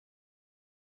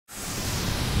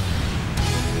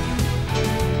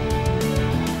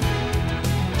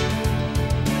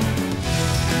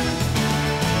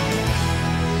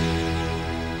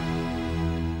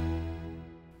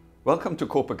Welcome to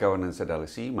Corporate Governance at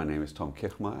LSE. My name is Tom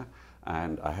Kirchmeier,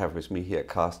 and I have with me here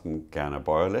Carsten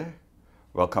Gerner-Beule.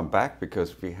 Welcome back,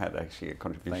 because we had actually a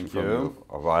contribution from you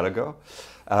a while ago.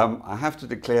 I have to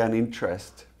declare an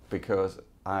interest because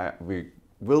we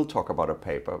will talk about a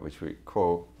paper which we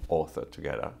co-authored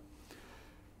together.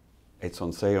 It's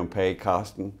on Say on Pay.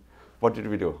 Carsten, what did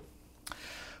we do?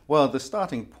 Well, the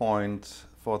starting point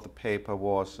for the paper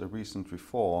was a recent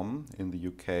reform in the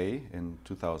UK in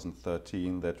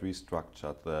 2013 that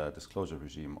restructured the disclosure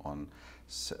regime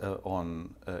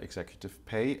on executive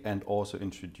pay and also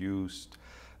introduced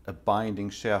a binding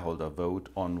shareholder vote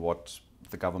on what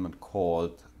the government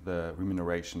called the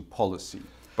remuneration policy.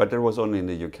 But that was only in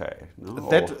the UK, no?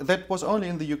 That was only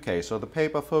in the UK. So the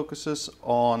paper focuses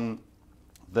on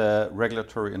the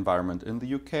regulatory environment in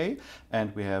the UK,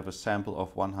 and we have a sample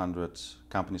of 100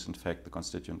 companies, in fact the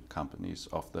constituent companies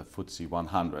of the FTSE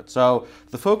 100. So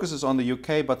the focus is on the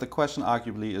UK, but the question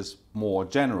arguably is more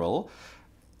general.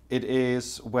 It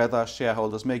is whether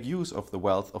shareholders make use of the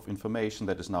wealth of information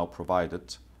that is now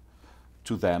provided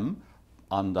to them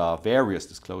under various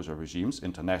disclosure regimes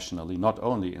internationally, not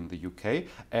only in the UK,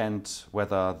 and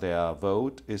whether their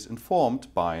vote is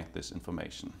informed by this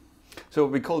information. So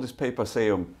we call this paper Say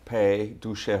on Pay,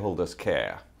 Do Shareholders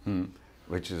Care?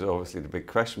 Which is obviously the big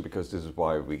question, because this is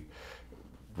why we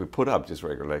put up this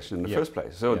regulation in the first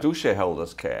place. So do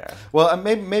shareholders care? Well,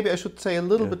 maybe I should say a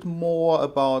little bit more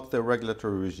about the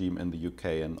regulatory regime in the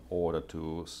UK in order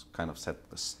to kind of set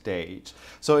the stage.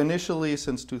 So initially,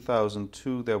 since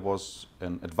 2002, there was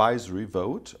an advisory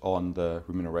vote on the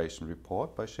remuneration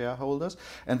report by shareholders,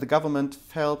 and the government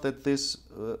felt that this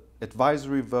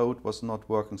advisory vote was not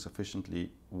working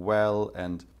sufficiently well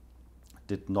and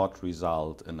did not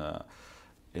result in a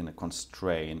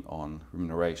constraint on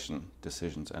remuneration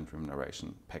decisions and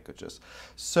remuneration packages.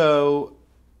 So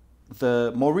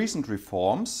the more recent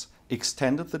reforms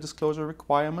extended the disclosure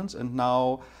requirements, and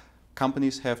now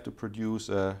companies have to produce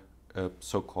a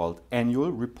so-called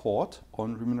annual report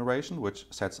on remuneration, which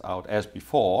sets out, as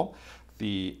before,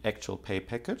 the actual pay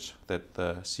package that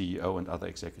the CEO and other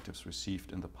executives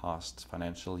received in the past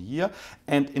financial year.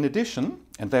 And in addition,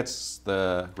 and that's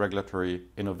the regulatory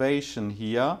innovation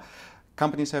here,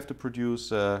 companies have to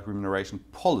produce a remuneration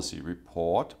policy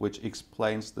report which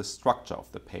explains the structure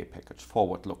of the pay package,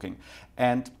 forward-looking.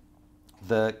 And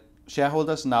the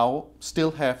shareholders now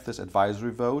still have this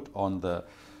advisory vote on the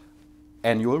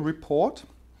annual report,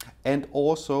 and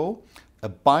also a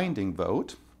binding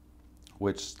vote,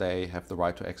 which they have the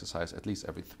right to exercise at least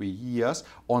every 3 years,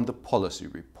 on the policy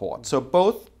report. So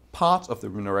both parts of the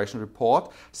remuneration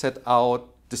report set out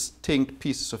distinct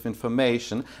pieces of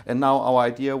information, and now our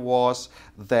idea was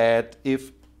that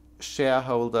if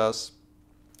shareholders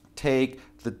take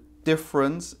the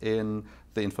difference in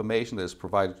the information that is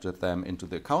provided to them into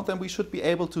the account, then we should be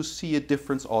able to see a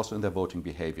difference also in their voting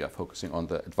behavior, focusing on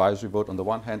the advisory vote on the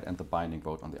one hand and the binding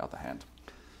vote on the other hand.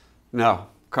 Now,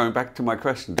 coming back to my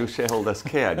question, do shareholders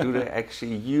care? Do they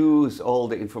actually use all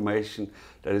the information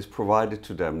that is provided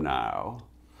to them now?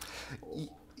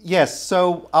 Yes,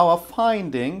 so our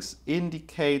findings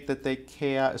indicate that they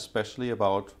care especially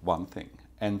about one thing,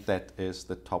 and that is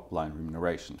the top line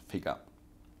remuneration figure.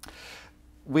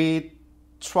 We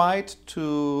tried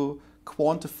to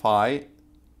quantify,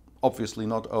 obviously,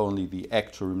 not only the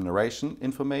actual remuneration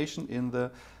information in the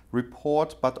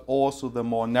report, but also the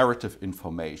more narrative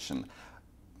information,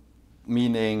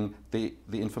 meaning the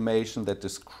information that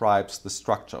describes the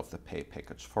structure of the pay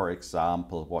package. For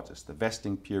example, what is the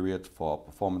vesting period for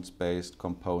performance-based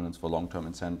components for long-term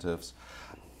incentives?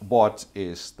 What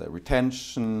is the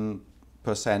retention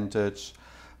percentage?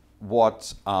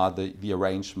 What are the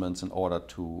arrangements in order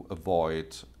to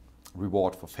avoid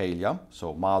reward for failure?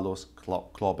 So malus,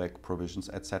 clawback provisions,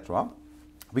 etc.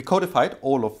 We codified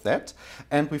all of that,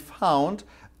 and we found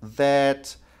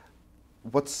that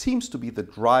what seems to be the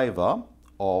driver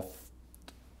of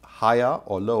higher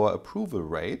or lower approval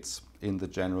rates in the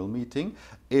general meeting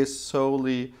is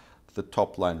solely the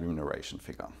top line remuneration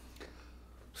figure.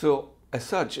 So as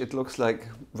such, it looks like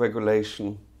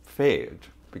regulation failed,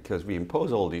 because we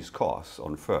impose all these costs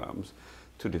on firms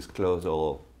to disclose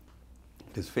all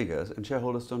these figures, and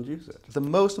shareholders don't use it. The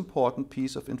most important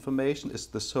piece of information is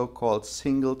the so-called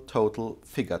single total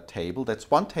figure table.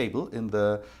 That's one table in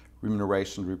the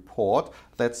remuneration report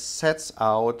that sets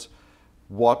out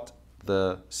what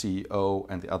the CEO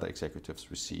and the other executives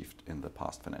received in the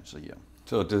past financial year.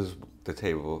 So this is the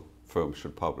table firms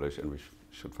should publish, and we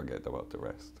should forget about the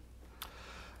rest.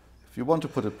 if you want to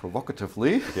put it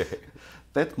provocatively,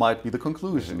 that might be the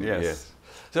conclusion, yes. Yes.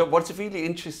 So what's really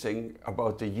interesting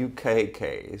about the UK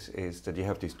case is that you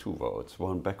have these two votes,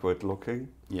 one backward looking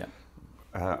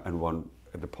and one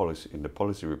in the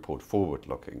policy report forward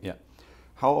looking. Yeah.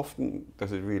 How often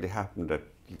does it really happen that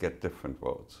you get different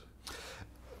votes?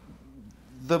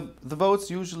 The votes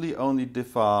usually only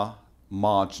differ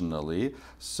marginally.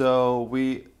 So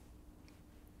we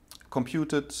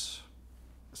computed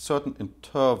certain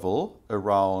interval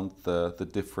around the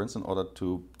difference in order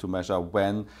to measure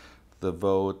when the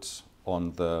vote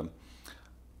on the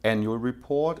annual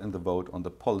report and the vote on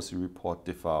the policy report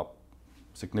differ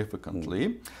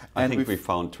significantly. I think we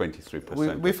found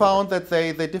 23%. We found that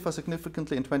they differ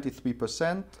significantly in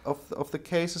 23% of the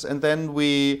cases, and then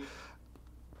we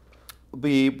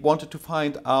wanted to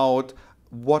find out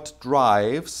what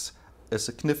drives a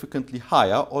significantly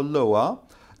higher or lower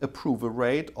approval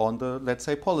rate on the, let's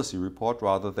say, policy report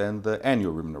rather than the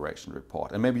annual remuneration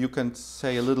report. And maybe you can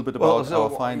say a little bit about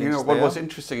our findings there. What was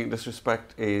interesting in this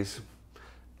respect is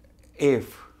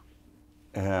if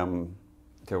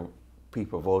the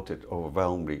people voted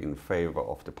overwhelmingly in favor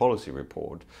of the policy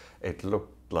report, it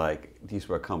looked like these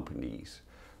were companies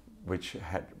which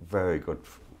had very good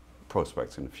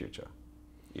prospects in the future,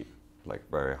 like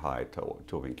very high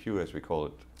Tobin Q, as we call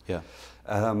it. Yeah.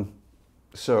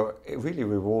 So really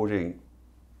rewarding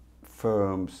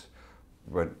firms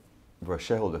where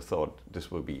shareholders thought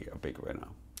this will be a big winner.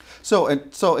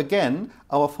 So again,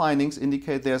 our findings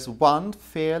indicate there's one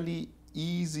fairly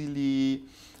easily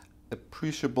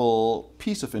appreciable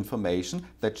piece of information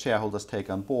that shareholders take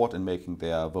on board in making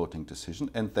their voting decision,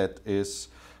 and that is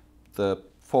the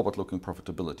forward-looking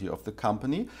profitability of the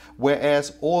company,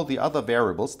 whereas all the other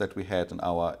variables that we had in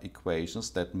our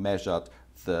equations that measured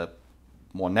the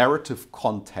more narrative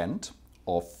content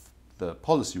of the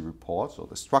policy reports or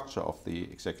the structure of the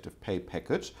executive pay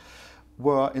package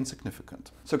were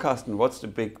insignificant. So Carsten, what's the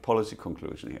big policy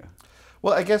conclusion here?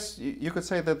 Well, I guess you could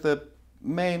say that the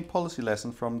main policy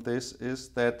lesson from this is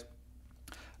that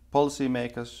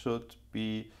policymakers should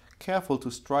be careful to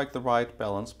strike the right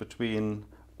balance between,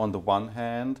 on the one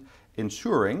hand,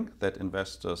 ensuring that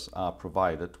investors are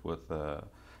provided with a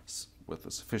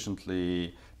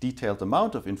sufficiently detailed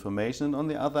amount of information, and on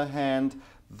the other hand,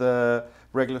 the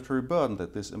regulatory burden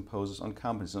that this imposes on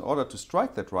companies. In order to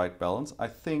strike that right balance, I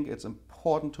think it's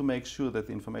important to make sure that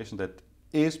the information that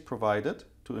is provided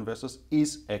to investors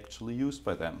is actually used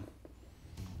by them.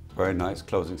 Very nice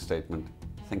closing statement.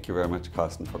 Thank you very much,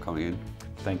 Carsten, for coming in.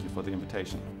 Thank you for the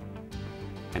invitation.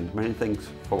 And many thanks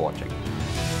for watching.